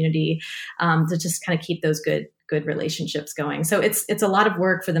parishioner community to just kind of keep those good relationships going. So it's a lot of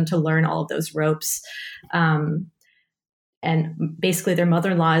work for them to learn all of those ropes. And basically their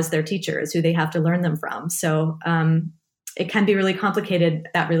mother-in-law is their teacher, is who they have to learn them from. So it can be really complicated,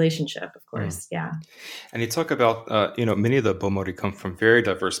 that relationship, of course. Yeah. And you talk about, many of the Bomori come from very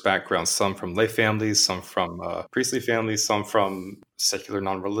diverse backgrounds, some from lay families, some from priestly families, some from secular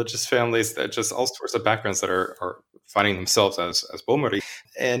non-religious families, that just all sorts of backgrounds that are finding themselves as Bomori.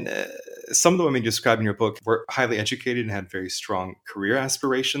 And some of the women you describe in your book were highly educated and had very strong career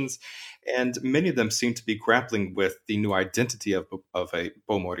aspirations. And many of them seem to be grappling with the new identity of a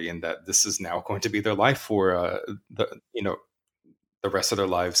Bomori, and that this is now going to be their life for the rest of their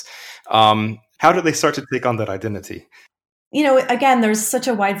lives. How do they start to take on that identity? Again, there's such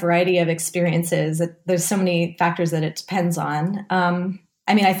a wide variety of experiences. There's so many factors that it depends on.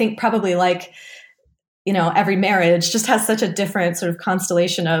 I think probably like, every marriage just has such a different sort of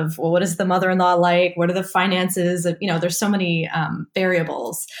constellation of, well, what is the mother-in-law like? What are the finances? There's so many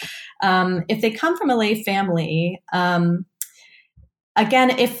variables. If they come from a lay family, again,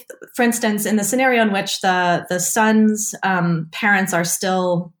 if, for instance, in the scenario in which the son's parents are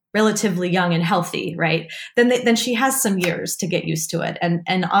still relatively young and healthy, right, then she has some years to get used to it,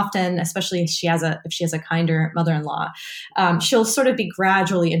 and often, especially if she has a kinder mother-in-law, she'll sort of be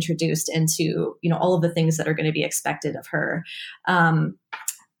gradually introduced into all of the things that are going to be expected of her.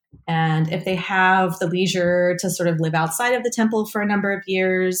 And if they have the leisure to sort of live outside of the temple for a number of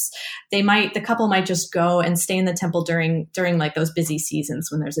years, the couple might just go and stay in the temple during like those busy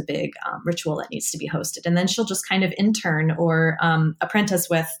seasons when there's a big ritual that needs to be hosted. And then she'll just kind of intern or apprentice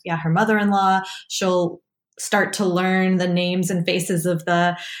with her mother-in-law. She'll start to learn the names and faces of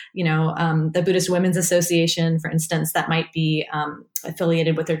the Buddhist Women's Association, for instance, that might be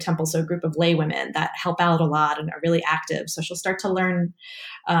affiliated with their temple. So a group of lay women that help out a lot and are really active. So she'll start to learn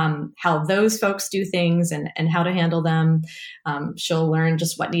how those folks do things and how to handle them. She'll learn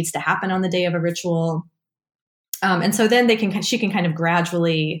just what needs to happen on the day of a ritual. And so then she can kind of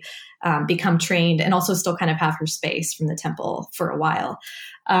gradually become trained and also still kind of have her space from the temple for a while.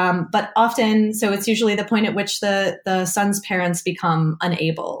 But often, so it's usually the point at which the son's parents become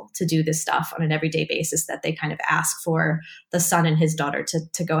unable to do this stuff on an everyday basis that they kind of ask for the son and his daughter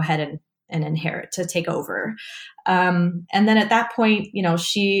to go ahead and inherit, to take over. And then at that point,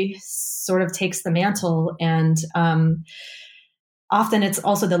 she sort of takes the mantle, and often it's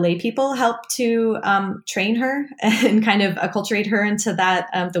also the lay people help to train her and kind of acculturate her into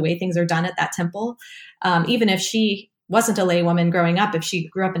that, the way things are done at that temple. Even if she wasn't a lay woman growing up, if she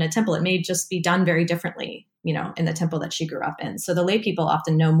grew up in a temple, it may just be done very differently, in the temple that she grew up in. So the lay people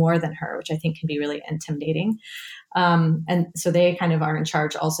often know more than her, which I think can be really intimidating. And so they kind of are in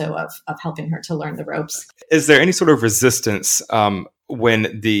charge also of helping her to learn the ropes. Is there any sort of resistance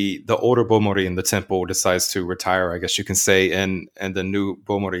when the older Bomori in the temple decides to retire, I guess you can say, and the new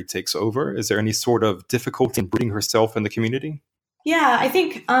Bomori takes over? Is there any sort of difficulty in rooting herself in the community? Yeah, I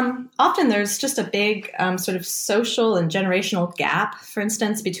think often there's just a big sort of social and generational gap, for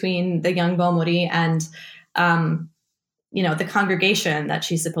instance, between the young Bomori and, the congregation that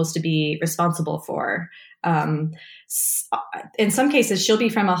she's supposed to be responsible for. In some cases, she'll be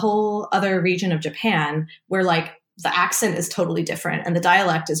from a whole other region of Japan where the accent is totally different and the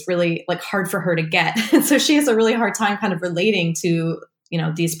dialect is really hard for her to get. And so she has a really hard time kind of relating to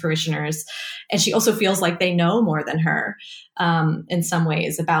these parishioners. And she also feels like they know more than her in some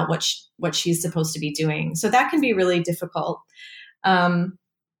ways about what she's supposed to be doing. So that can be really difficult.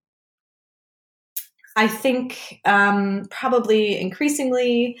 I think probably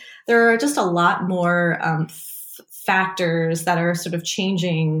increasingly there are just a lot more factors that are sort of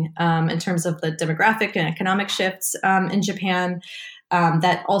changing in terms of the demographic and economic shifts in Japan.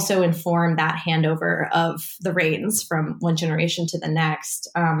 That also inform that handover of the reins from one generation to the next.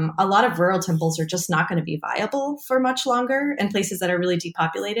 A lot of rural temples are just not going to be viable for much longer in places that are really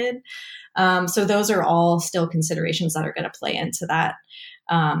depopulated. So those are all still considerations that are going to play into that.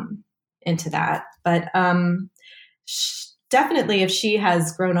 But definitely, if she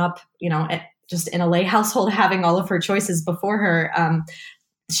has grown up, just in a lay household, having all of her choices before her,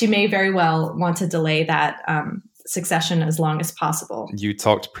 she may very well want to delay that succession as long as possible. You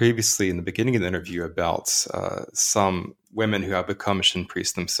talked previously in the beginning of the interview about some women who have become Shin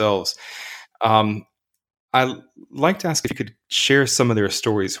priests themselves. I'd like to ask if you could share some of their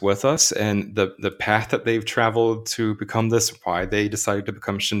stories with us and the path that they've traveled to become this, why they decided to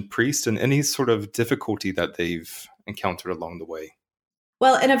become Shin priest, and any sort of difficulty that they've encountered along the way.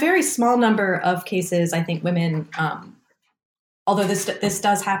 Well, in a very small number of cases, I think women, although this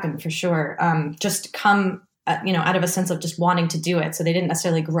does happen for sure, just come out of a sense of just wanting to do it. So they didn't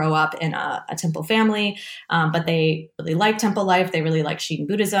necessarily grow up in a temple family, but they really like temple life. They really like Shin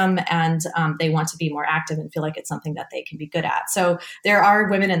Buddhism, and they want to be more active and feel like it's something that they can be good at. So there are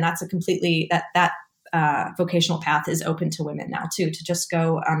women, and that's a completely, that vocational path is open to women now too, to just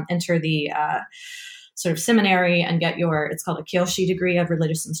go enter the sort of seminary and get it's called a Kyoshi degree, a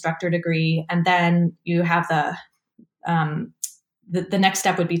religious instructor degree. And then you have the next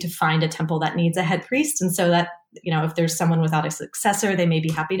step would be to find a temple that needs a head priest. And so that, if there's someone without a successor, they may be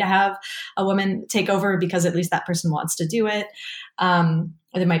happy to have a woman take over because at least that person wants to do it. Or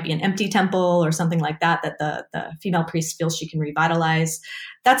there might be an empty temple or something like that the female priest feels she can revitalize.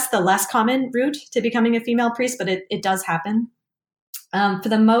 That's the less common route to becoming a female priest, but it does happen. For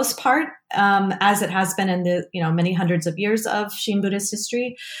the most part, as it has been in the many hundreds of years of Shin Buddhist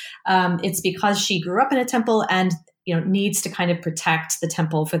history, it's because she grew up in a temple and needs to kind of protect the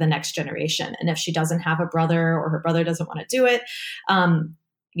temple for the next generation. And if she doesn't have a brother or her brother doesn't want to do it,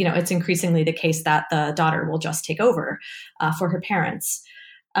 it's increasingly the case that the daughter will just take over for her parents.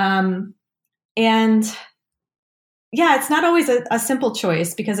 And yeah, it's not always a simple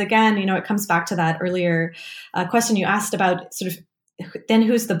choice because again, it comes back to that earlier question you asked about sort of then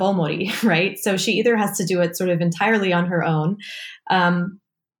who's the Bomori, right? So she either has to do it sort of entirely on her own,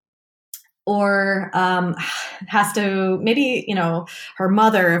 or has to maybe, her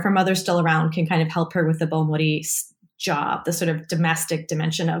mother, if her mother's still around, can kind of help her with the Bomori job, the sort of domestic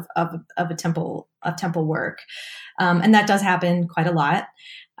dimension of a temple work. And that does happen quite a lot.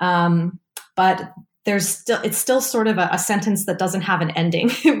 But it's still sort of a sentence that doesn't have an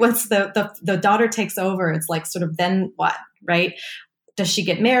ending. Once the daughter takes over, it's like sort of then what, right? Does she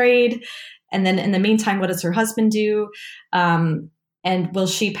get married? And then in the meantime, what does her husband do? And will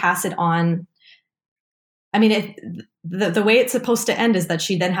she pass it on? I mean, the way it's supposed to end is that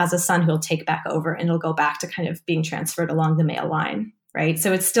she then has a son who'll take back over, and it'll go back to kind of being transferred along the male line, right?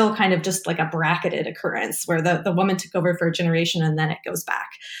 So it's still kind of just like a bracketed occurrence where the woman took over for a generation and then it goes back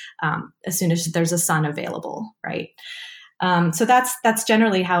as soon as there's a son available, right? So that's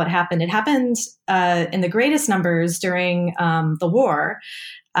generally how it happened. It happened in the greatest numbers during the war,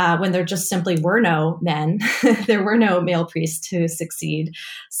 when there just simply were no men. There were no male priests to succeed.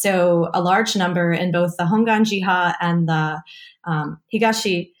 So a large number in both the Honganji-ha and the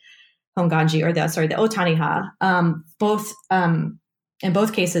Higashi Honganji, or the Otani-ha, both in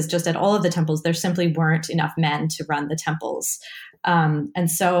both cases, just at all of the temples, there simply weren't enough men to run the temples. And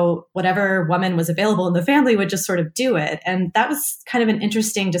so whatever woman was available in the family would just sort of do it. And that was kind of an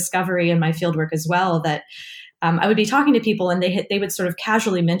interesting discovery in my fieldwork as well, that I would be talking to people and they would sort of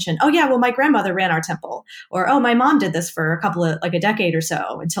casually mention, oh yeah, well, my grandmother ran our temple, or, oh, my mom did this for a decade or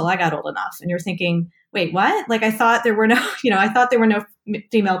so until I got old enough. And you're thinking, wait, what? Like, I thought there were no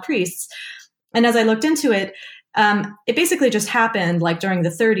female priests. And as I looked into it, it basically just happened like during the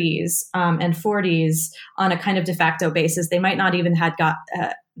 30s and 40s on a kind of de facto basis. They might not even had got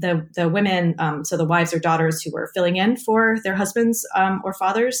the women, so the wives or daughters who were filling in for their husbands or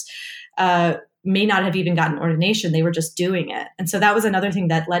fathers, may not have even gotten ordination. They were just doing it. And so that was another thing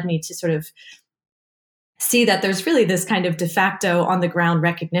that led me to sort of see that there's really this kind of de facto on the ground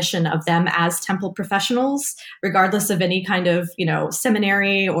recognition of them as temple professionals, regardless of any kind of,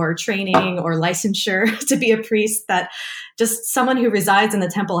 seminary or training or licensure to be a priest, that just someone who resides in the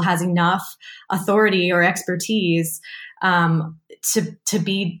temple has enough authority or expertise to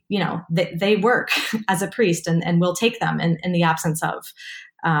be, they work as a priest and will take them in the absence of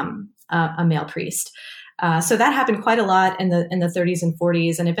a male priest. So that happened quite a lot in the 30s and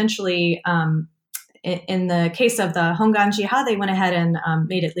 40s. And eventually, in the case of the Honganji-ha, they went ahead and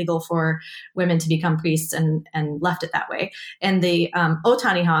made it legal for women to become priests and left it that way. And the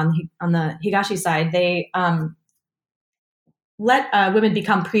Otani-ha on the Higashi side, they let women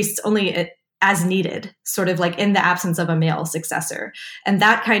become priests only as needed, sort of like in the absence of a male successor. And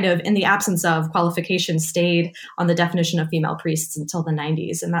that kind of, in the absence of qualifications, stayed on the definition of female priests until the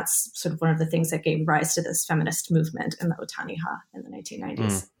 90s. And that's sort of one of the things that gave rise to this feminist movement in the Otani-ha in the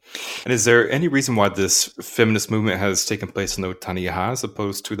 1990s. And is there any reason why this feminist movement has taken place in the Otani-ha as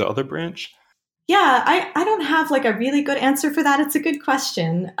opposed to the other branch? Yeah, I don't have like a really good answer for that. It's a good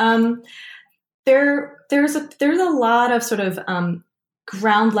question. There's a lot of sort of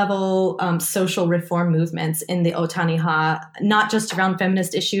ground level social reform movements in the Otani-ha, not just around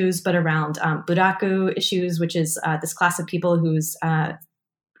feminist issues, but around buraku issues, which is this class of people who's,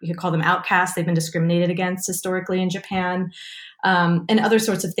 you could call them outcasts. They've been discriminated against historically in Japan, and other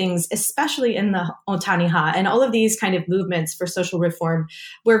sorts of things, especially in the Otani-ha. And all of these kind of movements for social reform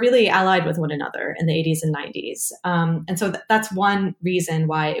were really allied with one another in the 80s and 90s. And so that's one reason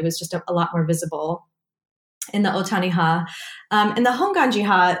why it was just a lot more visible in the Otani-ha. In the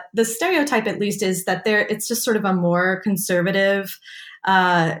Honganji-ha, the stereotype at least is that it's just sort of a more conservative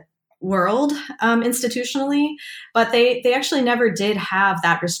world institutionally, but they actually never did have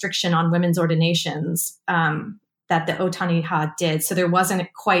that restriction on women's ordinations that the Otani-ha did. So there wasn't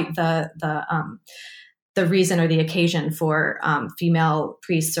quite the reason or the occasion for female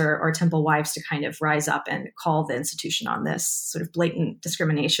priests or temple wives to kind of rise up and call the institution on this sort of blatant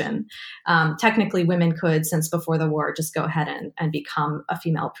discrimination. Technically, women could, since before the war, just go ahead and become a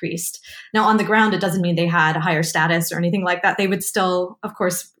female priest. Now, on the ground, it doesn't mean they had a higher status or anything like that. They would still, of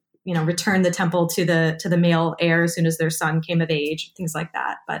course, return the temple to the male heir as soon as their son came of age, things like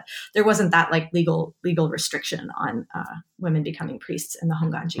that. But there wasn't that like legal restriction on women becoming priests in the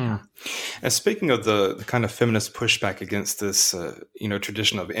Honganji. And speaking of the kind of feminist pushback against this,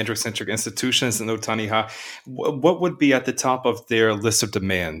 tradition of androcentric institutions in Otani-ha, what would be at the top of their list of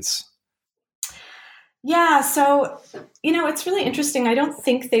demands? Yeah, so it's really interesting. I don't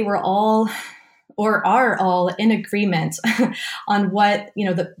think they were all or are all in agreement on what,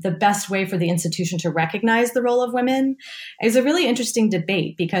 the best way for the institution to recognize the role of women. Is a really interesting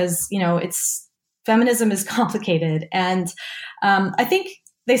debate because, feminism is complicated. And I think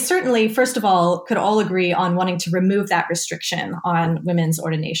they certainly, first of all, could all agree on wanting to remove that restriction on women's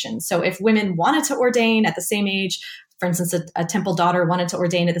ordination. So if women wanted to ordain at the same age, for instance, a temple daughter wanted to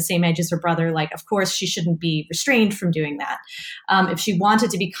ordain at the same age as her brother, of course, she shouldn't be restrained from doing that. If she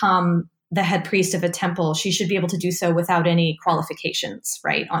wanted to become the head priest of a temple, she should be able to do so without any qualifications,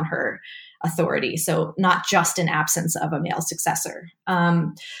 right, on her authority. So not just in absence of a male successor.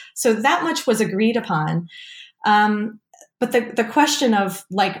 So that much was agreed upon. But the question of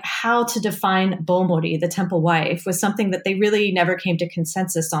like how to define Bomori, the temple wife, was something that they really never came to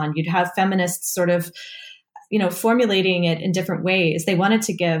consensus on. You'd have feminists sort of, formulating it in different ways. They wanted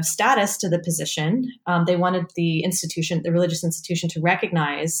to give status to the position. They wanted the religious institution, to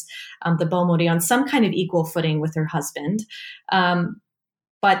recognize the Bomori on some kind of equal footing with her husband.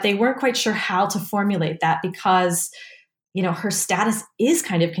 But they weren't quite sure how to formulate that because, her status is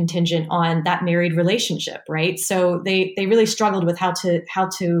kind of contingent on that married relationship, right? So they really struggled with how to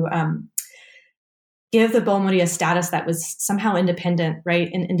give the Bomori a status that was somehow independent, right,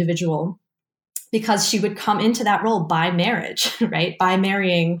 and individual, because she would come into that role by marriage, right? By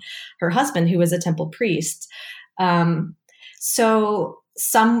marrying her husband, who was a temple priest. So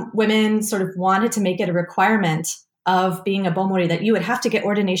some women sort of wanted to make it a requirement of being a Bomori that you would have to get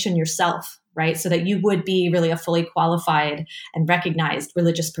ordination yourself, right? So that you would be really a fully qualified and recognized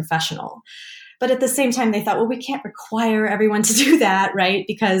religious professional. But at the same time, they thought, well, we can't require everyone to do that, right?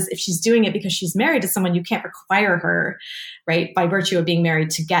 Because if she's doing it because she's married to someone, you can't require her, right, by virtue of being married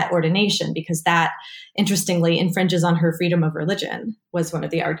to get ordination, because that, interestingly, infringes on her freedom of religion, was one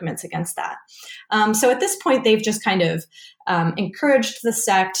of the arguments against that. So at this point, they've just kind of encouraged the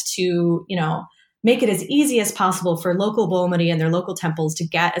sect to, make it as easy as possible for local Bomori and their local temples to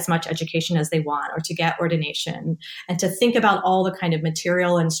get as much education as they want, or to get ordination, and to think about all the kind of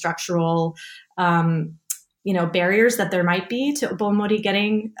material and structural barriers that there might be to Bomori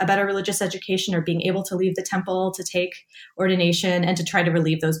getting a better religious education or being able to leave the temple to take ordination, and to try to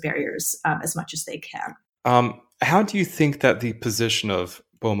relieve those barriers as much as they can. How do you think that the position of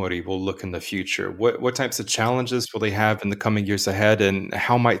Bomori will look in the future? What types of challenges will they have in the coming years ahead, and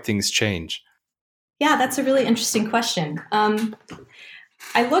how might things change? Yeah, that's a really interesting question.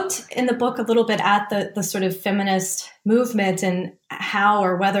 I looked in the book a little bit at the sort of feminist movement and how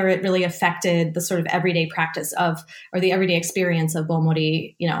or whether it really affected the sort of everyday practice of, or the everyday experience of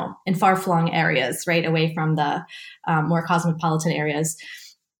Bomori, in far-flung areas, right, away from the more cosmopolitan areas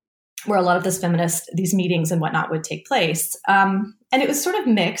where a lot of these meetings and whatnot would take place. And it was sort of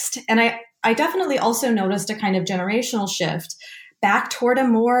mixed. And I definitely also noticed a kind of generational shift back toward a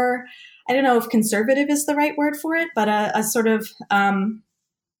more, I don't know if conservative is the right word for it, but a sort of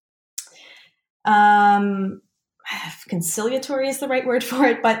conciliatory is the right word for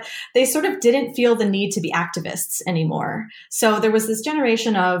it, but they sort of didn't feel the need to be activists anymore. So there was this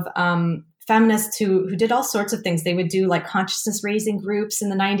generation of feminists who did all sorts of things. They would do like consciousness raising groups in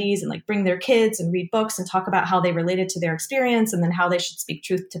the 90s and like bring their kids and read books and talk about how they related to their experience, and then how they should speak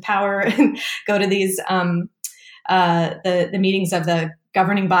truth to power, and go to these the meetings of the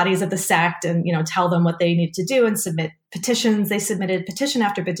governing bodies of the sect, and tell them what they need to do and submit petitions. They submitted petition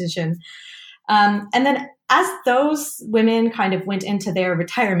after petition. And then as those women kind of went into their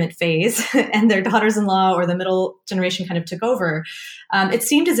retirement phase and their daughters-in-law or the middle generation kind of took over, it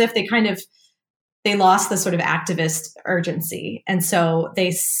seemed as if they lost the sort of activist urgency. And so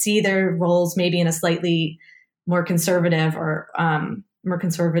they see their roles maybe in a slightly more conservative or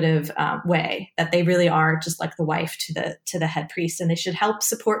way, that they really are just like the wife to the head priest, and they should help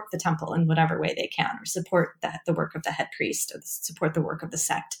support the temple in whatever way they can, or support the work of the head priest, or support the work of the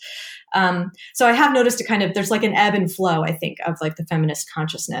sect. So I have noticed there's like an ebb and flow, I think, of like the feminist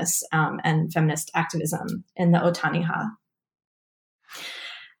consciousness and feminist activism in the Otaniha.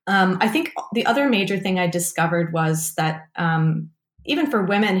 I think the other major thing I discovered was that even for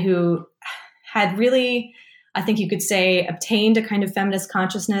women who had really, I think you could say, obtained a kind of feminist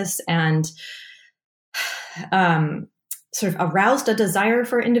consciousness and sort of aroused a desire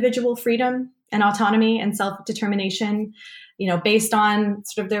for individual freedom and autonomy and self-determination, based on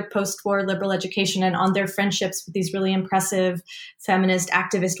sort of their post-war liberal education and on their friendships with these really impressive feminist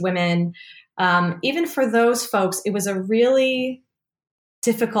activist women. Even for those folks, it was a really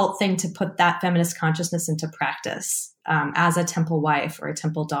difficult thing to put that feminist consciousness into practice as a temple wife or a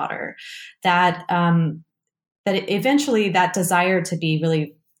temple daughter. That eventually that desire to be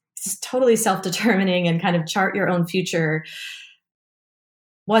really just totally self-determining and kind of chart your own future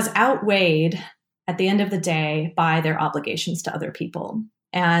was outweighed at the end of the day by their obligations to other people.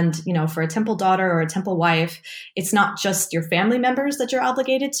 And, for a temple daughter or a temple wife, it's not just your family members that you're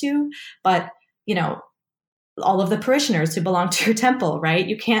obligated to, but, all of the parishioners who belong to your temple, right?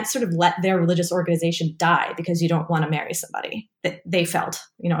 You can't sort of let their religious organization die because you don't want to marry somebody, that they felt,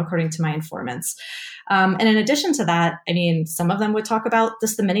 according to my informants. And in addition to that, some of them would talk about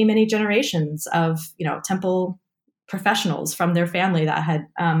just the many, many generations of, temple professionals from their family that had,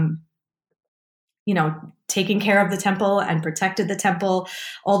 taken care of the temple and protected the temple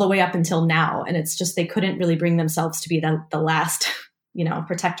all the way up until now. And it's just, they couldn't really bring themselves to be the last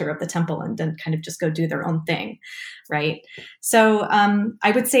protector of the temple and then kind of just go do their own thing, right? So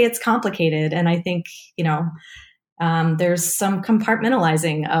I would say it's complicated, and I think there's some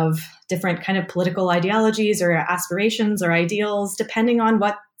compartmentalizing of different kind of political ideologies or aspirations or ideals, depending on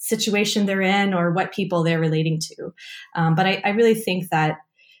what situation they're in or what people they're relating to. But I really think that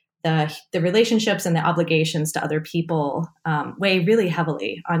the relationships and the obligations to other people weigh really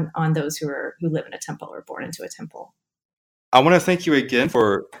heavily on those who live in a temple or born into a temple. I want to thank you again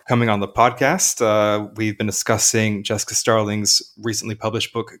for coming on the podcast. We've been discussing Jessica Starling's recently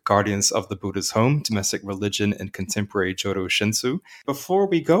published book, Guardians of the Buddha's Home, Domestic Religion in Contemporary Jodo Shinshu. Before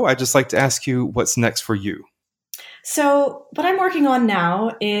we go, I'd just like to ask you what's next for you. So what I'm working on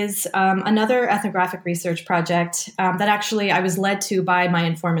now is another ethnographic research project that actually I was led to by my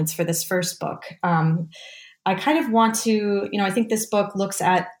informants for this first book. I kind of want to, I think this book looks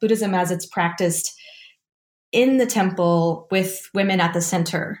at Buddhism as it's practiced in the temple with women at the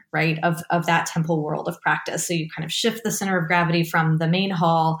center, right, of that temple world of practice. So you kind of shift the center of gravity from the main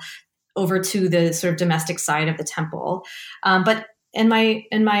hall over to the sort of domestic side of the temple. But in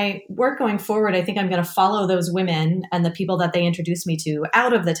my work going forward, I think I'm going to follow those women and the people that they introduce me to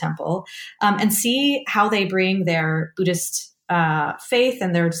out of the temple and see how they bring their Buddhist faith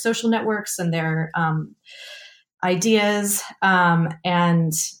and their social networks and their ideas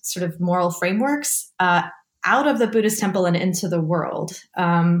and sort of moral frameworks out of the Buddhist temple and into the world.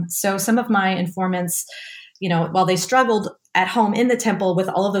 So some of my informants, while they struggled at home in the temple with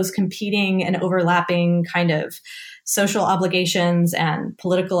all of those competing and overlapping kind of social obligations and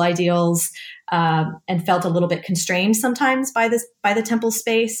political ideals, and felt a little bit constrained sometimes by the temple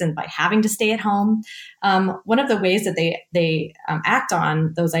space and by having to stay at home. One of the ways that they act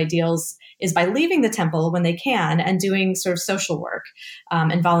on those ideals is by leaving the temple when they can and doing sort of social work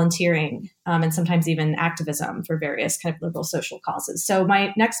and volunteering and sometimes even activism for various kind of liberal social causes. So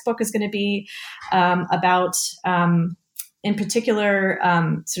my next book is going to be about in particular,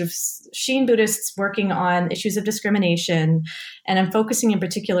 sort of Shin Buddhists working on issues of discrimination. And I'm focusing in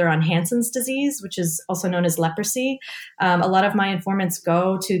particular on Hansen's disease, which is also known as leprosy. A lot of my informants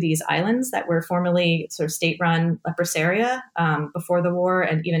go to these islands that were formerly sort of state-run leprosaria before the war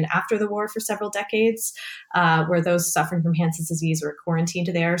and even after the war for several decades, where those suffering from Hansen's disease were quarantined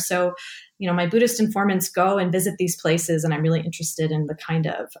there. So, my Buddhist informants go and visit these places, and I'm really interested in the kind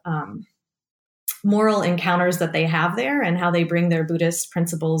of moral encounters that they have there and how they bring their Buddhist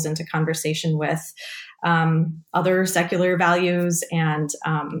principles into conversation with other secular values and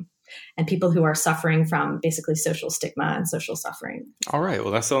people who are suffering from basically social stigma and social suffering. All right.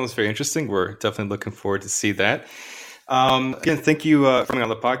 Well, that sounds very interesting. We're definitely looking forward to see that. Again, thank you for coming on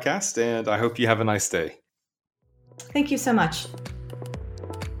the podcast, and I hope you have a nice day. Thank you so much.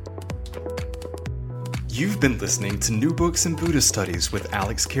 You've been listening to New Books in Buddhist Studies with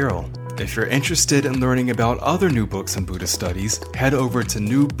Alex Carroll. If you're interested in learning about other new books in Buddhist studies, head over to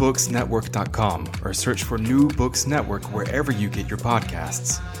newbooksnetwork.com or search for New Books Network wherever you get your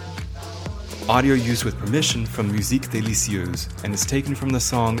podcasts. Audio used with permission from Musique Delicieuse and is taken from the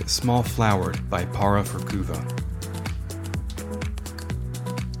song Small Flower by Para Furkuva.